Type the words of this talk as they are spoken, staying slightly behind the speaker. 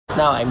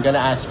Now, I'm gonna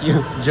ask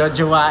you,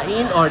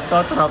 Jojowain or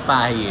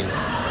TOTROPAHIN?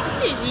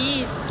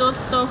 Hindi,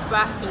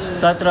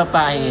 TOTROPAHIN.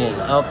 TOTROPAHIN.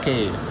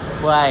 Okay.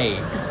 Why?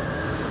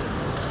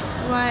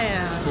 Why?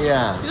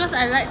 Yeah. Because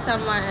I like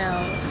someone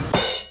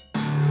else.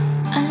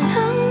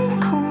 Alam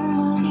kong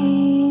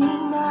mali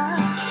na,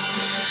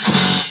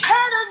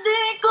 pero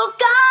di ko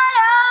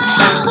kaya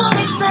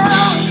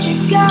bumitaw,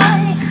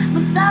 ibigay,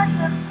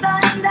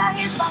 masasaktan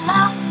dahil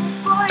pangako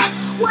ko'y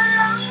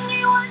walang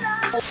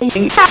iwanan.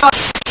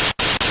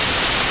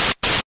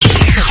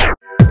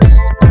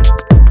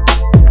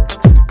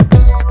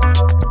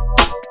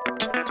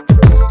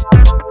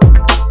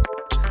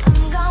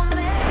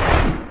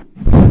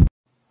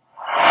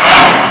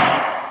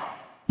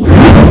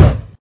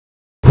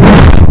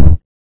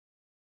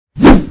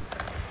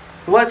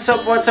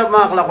 What's up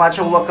mga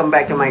kalakwatsya? Welcome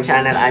back to my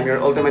channel. I'm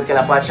your ultimate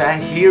kalakwatsya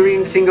here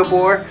in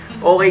Singapore.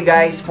 Okay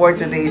guys, for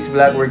today's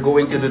vlog, we're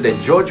going to do the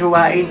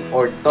Jojowain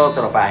or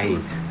TOTROPAHIN.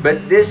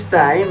 But this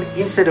time,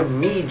 instead of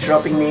me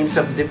dropping names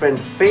of different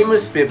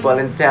famous people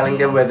and telling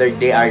them whether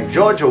they are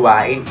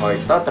Jojowain or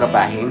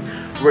TOTROPAHIN,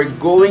 we're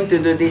going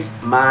to do this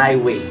my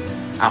way.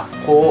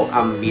 Ako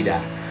ang bida.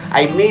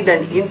 I made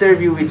an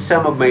interview with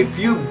some of my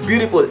few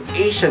beautiful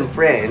Asian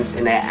friends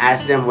and I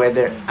asked them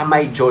whether am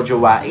I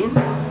Jojowain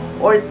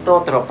or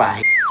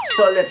TOTROPAHIN.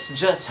 So let's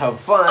just have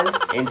fun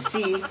and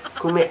see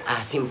kung may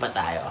asim pa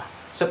tayo.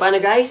 So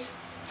paano guys?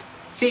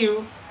 See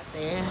you!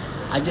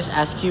 I just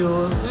ask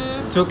you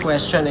two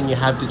questions and you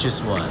have to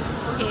choose one.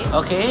 Okay.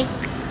 Okay?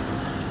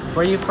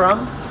 Where are you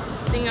from?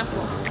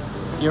 Singapore.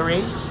 Your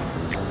race?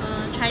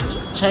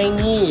 Chinese.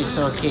 Chinese.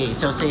 Okay,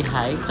 so say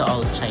hi to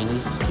all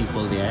Chinese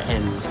people there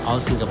and all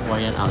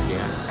Singaporean out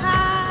there.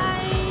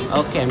 Hi.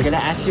 Okay, I'm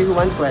gonna ask you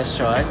one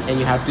question and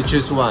you have to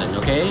choose one,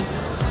 okay?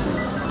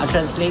 I'll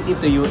translate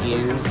it to you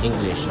in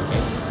English,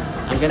 okay?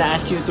 I'm gonna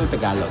ask you to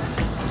Tagalog.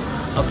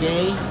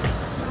 Okay?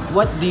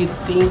 What do you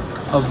think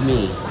of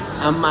me?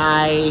 Am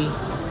I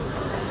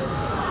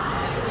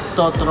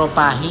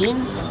TOTROPAHIN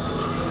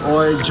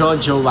or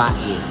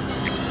Jojowain?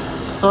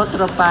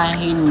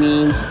 TOTROPAHIN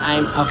means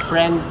I'm a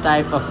friend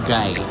type of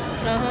guy.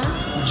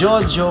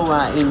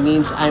 Jojowain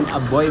means I'm a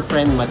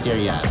boyfriend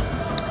material.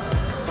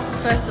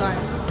 First one.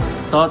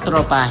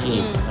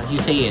 TOTROPAHIN. You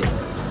say it.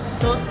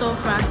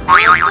 TOTROPAHIN.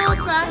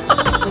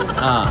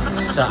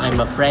 So I'm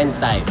a friend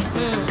type.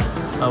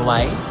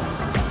 Why?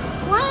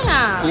 Why?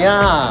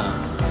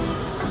 Yeah.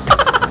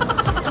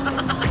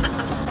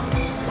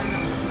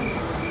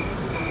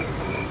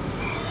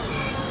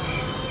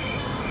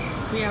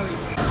 We are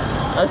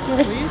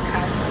Okay. you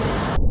can.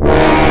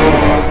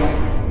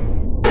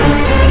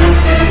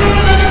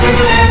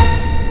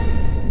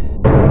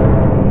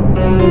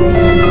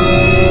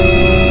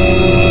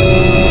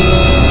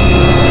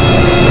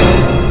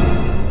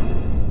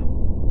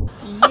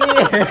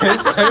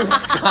 Yes, I'm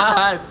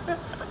cut.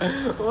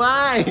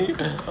 Why?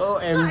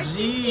 OMG.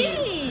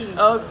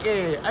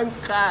 Okay, I'm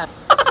cut.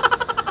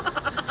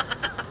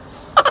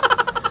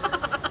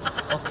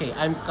 Okay,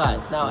 I'm cut.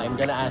 Now I'm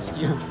gonna ask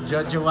you,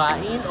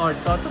 Jojowain or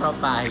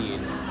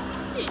TOTROPAHIN?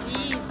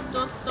 Hindi,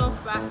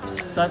 TOTROPAHIN.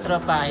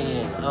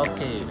 TOTROPAHIN.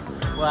 Okay.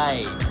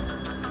 Why?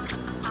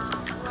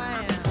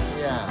 Why?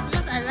 Yeah.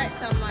 Because I like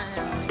someone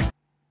else.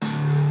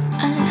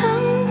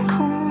 Alam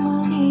kong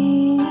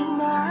mali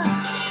na,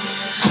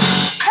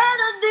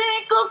 pero di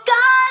ko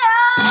kaya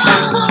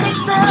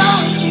bumitaw,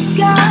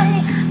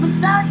 ibigay,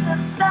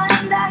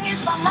 masasaktan dahil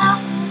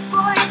pangako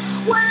ko'y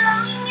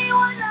walang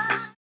iwanan.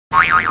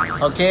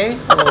 Okay?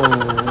 Oh,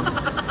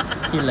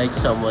 he likes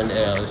someone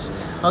else.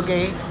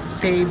 Okay,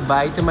 say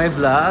bye to my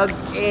vlog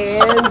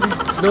and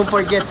don't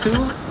forget to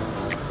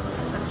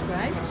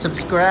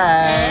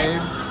subscribe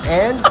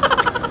and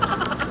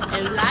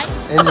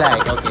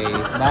like. Okay,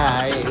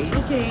 bye.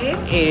 Okay.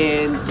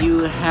 And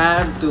you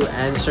have to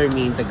answer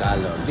me in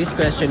Tagalog. This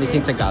question is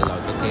in Tagalog,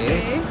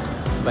 okay?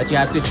 But you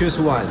have to choose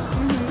one.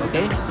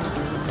 Okay?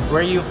 Where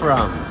are you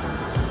from?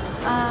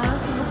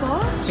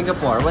 Singapore.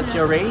 Singapore. What's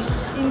your race?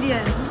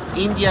 Indian.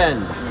 Indian.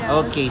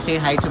 Yeah. Okay,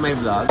 say hi to my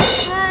vlog.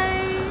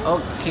 Hi.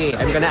 Okay,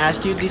 I'm gonna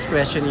ask you this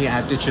question. You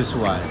have to choose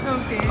one.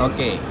 Okay.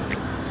 Okay.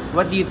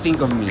 What do you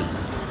think of me?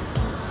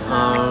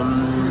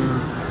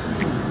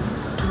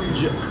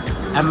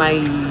 Am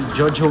I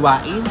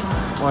Jojowain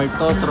or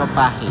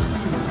TOTROPAHIN?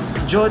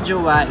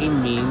 Jojowain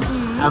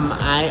means am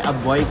I a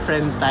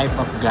boyfriend type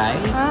of guy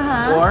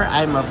or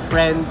I'm a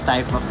friend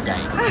type of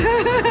guy?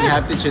 You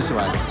have to choose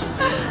one.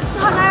 So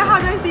how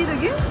do I say it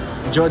again?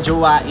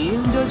 Jojowain.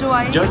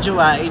 Jojowain.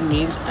 Jojowain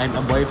means I'm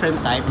a boyfriend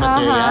type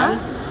material.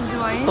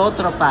 Jojowain.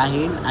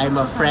 TOTROPAHIN, I'm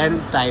a friend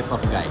type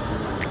of guy.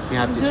 You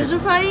have to choose.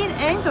 Jojowain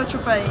and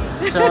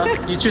TOTROPAHIN. So,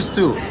 you choose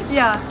two.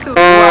 Yeah, two.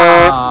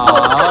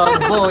 Wow,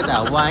 both.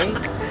 Why?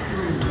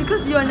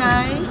 Because you're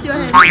nice, you're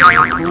handsome,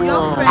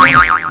 you're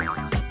friendly.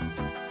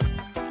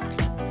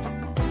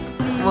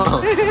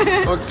 Wow.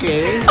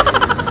 Okay.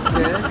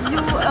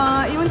 You,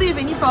 even though you have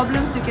any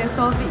problems, you can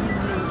solve it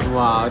easily.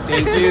 Wow,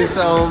 thank you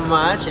so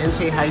much. And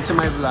say hi to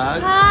my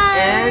vlog. Hi.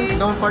 And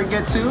don't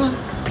forget to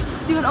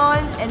Tune on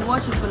and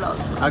watch his vlog.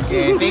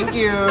 Okay, thank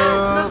you.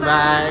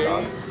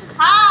 Bye.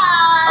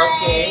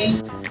 Hi. Okay.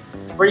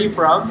 Where are you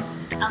from?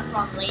 I'm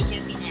from Malaysia,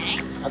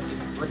 Penang. Okay.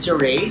 What's your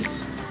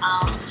race?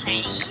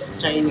 Chinese.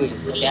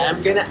 Chinese. Okay,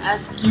 I'm gonna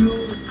ask you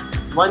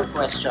one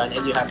question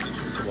and you have to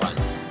choose one.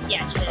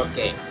 Yeah, sure.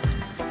 Okay.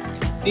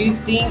 Do you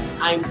think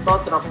I'm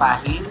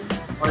TOTROPAHIN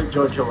or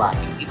Jojowain?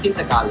 It's in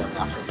Tagalog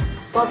actually.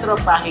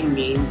 TOTROPAHIN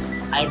means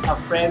I'm a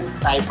friend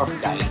type of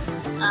guy.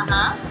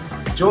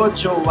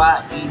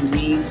 Jojowain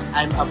means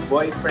I'm a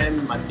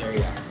boyfriend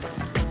material.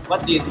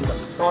 What do you think of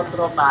it?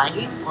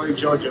 TOTROPAHIN or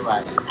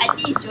Jojowain? I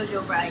think it's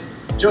Jojowain.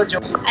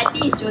 I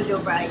think it's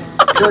Jojowain.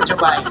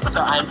 Jojowain.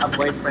 So I'm a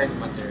boyfriend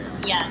material.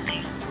 Yeah.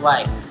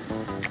 Why?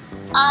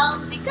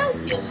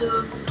 Because you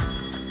look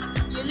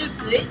good. You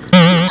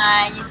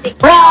take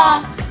care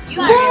of.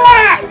 You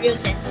are a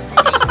real gentleman.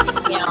 You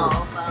take care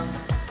of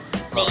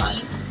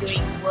ladies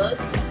doing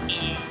work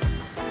and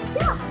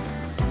yeah.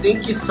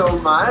 Thank you so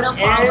much. No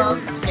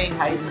problem. And say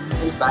hi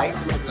and bye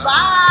to my vlog.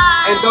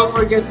 Bye. And don't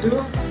forget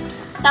to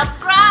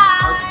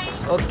subscribe.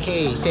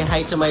 Okay, say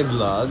hi to my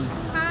vlog.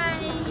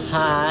 Hi.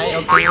 Hi.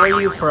 Okay, where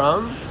are you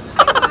from?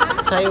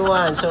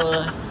 Taiwan.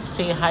 So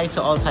say hi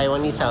to all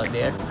Taiwanese out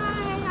there.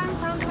 Hi, I'm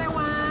from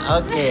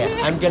Taiwan. Okay,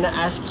 I'm gonna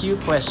ask you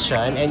a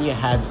question and you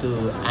have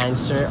to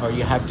answer or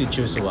you have to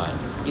choose one.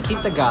 It's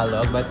in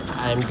Tagalog, but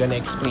I'm gonna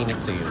explain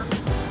it to you.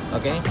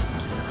 Okay?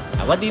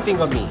 What do you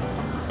think of me?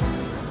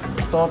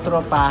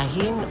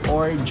 TOTROPAHIN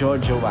or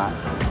Jojowain?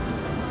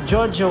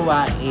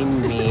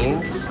 Jojowain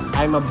means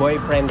I'm a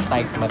boyfriend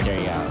type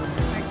material.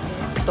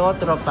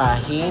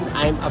 TOTROPAHIN,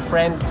 I'm a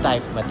friend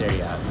type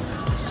material.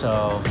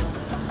 So,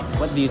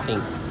 what do you think?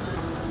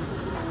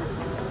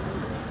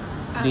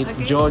 Okay.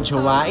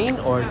 Jojowain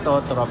or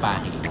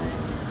TOTROPAHIN?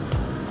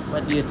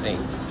 What do you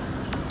think?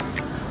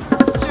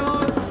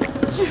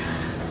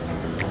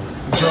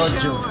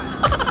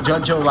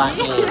 Jojowain.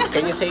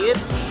 Can you say it?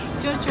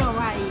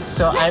 Jojowain.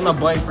 So, I'm a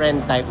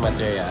boyfriend type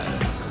material.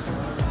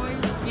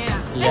 Yeah.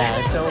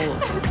 Yeah, so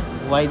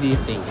why do you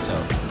think so?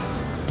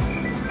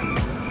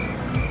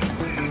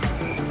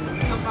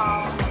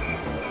 About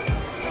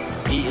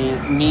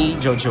Me,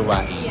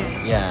 Jojowain.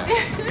 Yes. Yeah.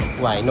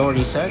 Why? No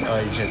reason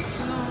or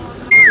just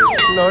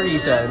no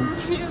reason?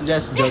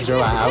 Just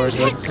Jojowain. Our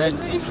good said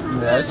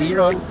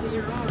zero.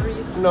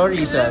 No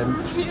reason.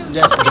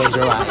 Just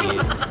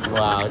Jojowain.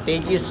 Wow.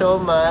 Thank you so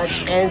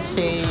much and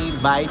say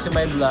bye to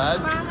my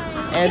vlog. Bye.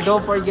 And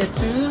don't forget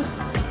to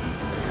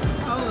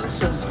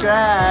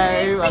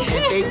subscribe.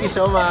 Okay, thank you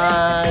so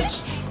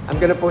much. I'm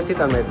gonna post it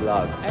on my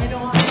vlog. Hey!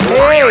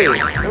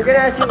 I'm gonna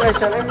ask you a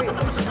question.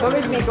 Come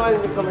with me,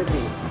 come with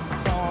me.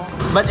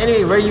 But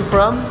anyway, where are you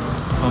from?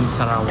 From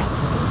Sarawak.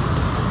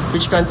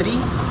 Which country?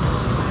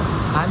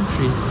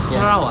 Country?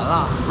 Sarawak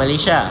lah.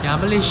 Malaysia.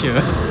 Yeah, Malaysia.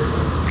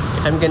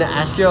 If I'm gonna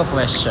ask you a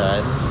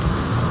question,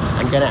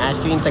 I'm gonna ask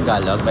you in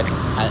Tagalog, but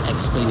I'll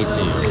explain it to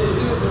you.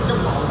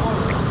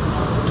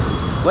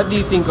 What do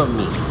you think of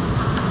me?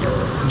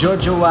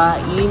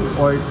 Jojowain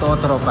or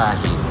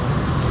TOTROPAHIN?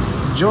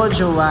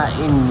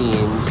 Jojowain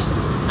means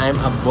I'm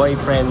a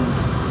boyfriend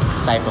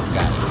type of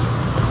guy.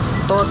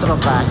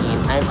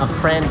 TOTROPAHIN, I'm a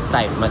friend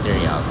type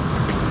material.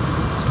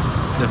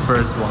 The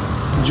first one.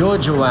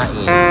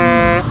 Jojowain.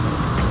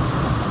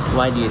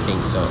 Why do you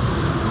think so?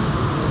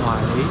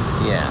 Why?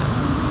 Yeah.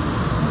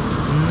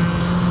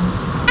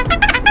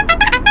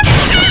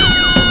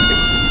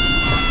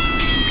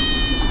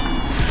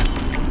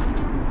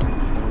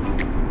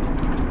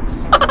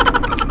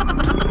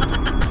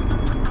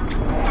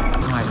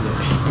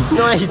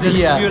 No Just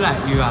idea. feel like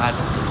you are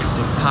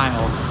the kind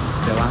of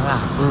the one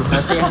lah.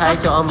 I'll say hi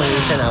to all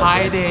Malaysian out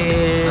Hi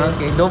there. there.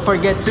 Okay, don't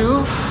forget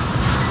to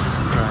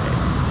Subscribe.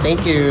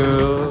 thank you.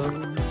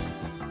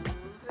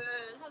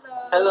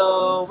 Hello.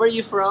 Hello, where are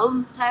you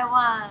from?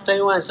 Taiwan.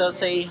 Taiwan. So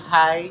say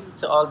hi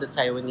to all the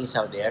Taiwanese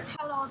out there.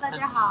 Hello, 大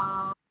家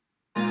好.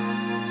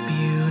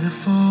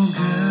 Beautiful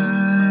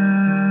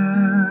girl,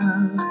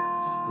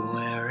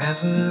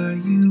 wherever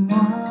you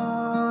are.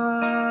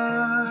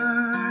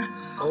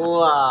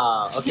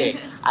 Wow. Okay,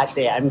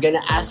 Ate, I'm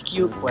gonna ask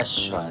you a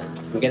question.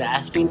 I'm gonna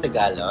ask you in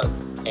Tagalog,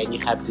 and you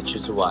have to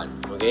choose one.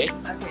 Okay?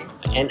 Okay.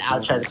 And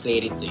I'll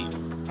translate it to you.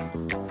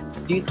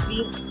 Do you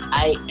think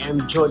I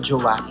am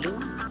Jojowain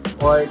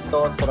or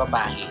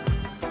TOTROPAHIN?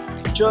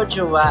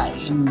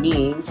 Jojowain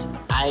means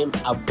I'm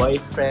a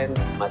boyfriend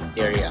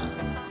material.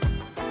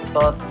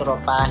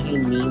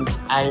 TOTROPAHIN means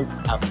I'm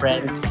a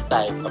friend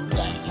type of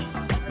guy.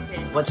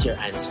 Okay. What's your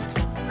answer?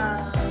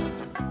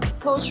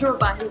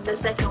 TOTROPAHIN, the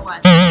second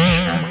one.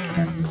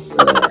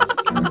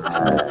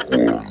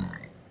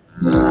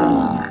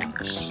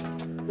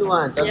 You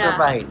want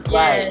TOTROPAHIN?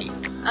 Why? Yes.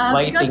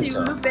 Why you because think you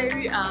so? look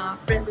very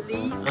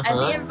friendly. I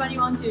think everybody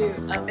want to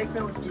make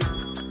friend with you.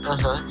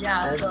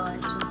 Yeah, so I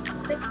choose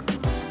second.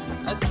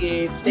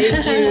 Okay,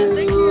 thank you.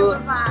 Thank you.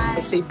 Bye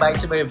I say bye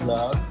to my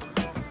vlog.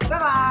 bye.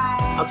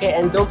 Bye. Okay,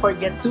 and don't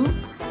forget to.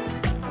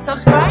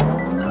 Subscribe.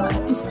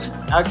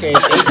 Okay,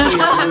 thank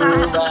you.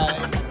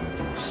 Bye.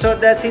 So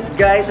that's it,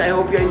 guys. I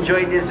hope you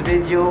enjoyed this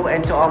video,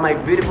 and to all my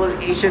beautiful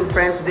Asian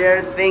friends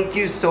there, thank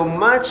you so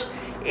much.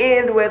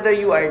 And whether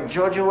you are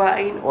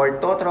Jojowain or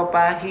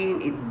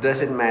TOTROPAHIN, it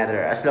doesn't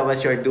matter. As long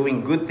as you're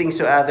doing good things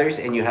to others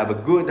and you have a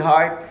good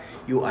heart,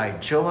 you are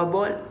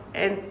Joable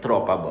and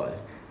Tropable.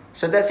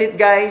 So that's it,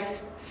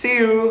 guys. See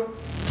you!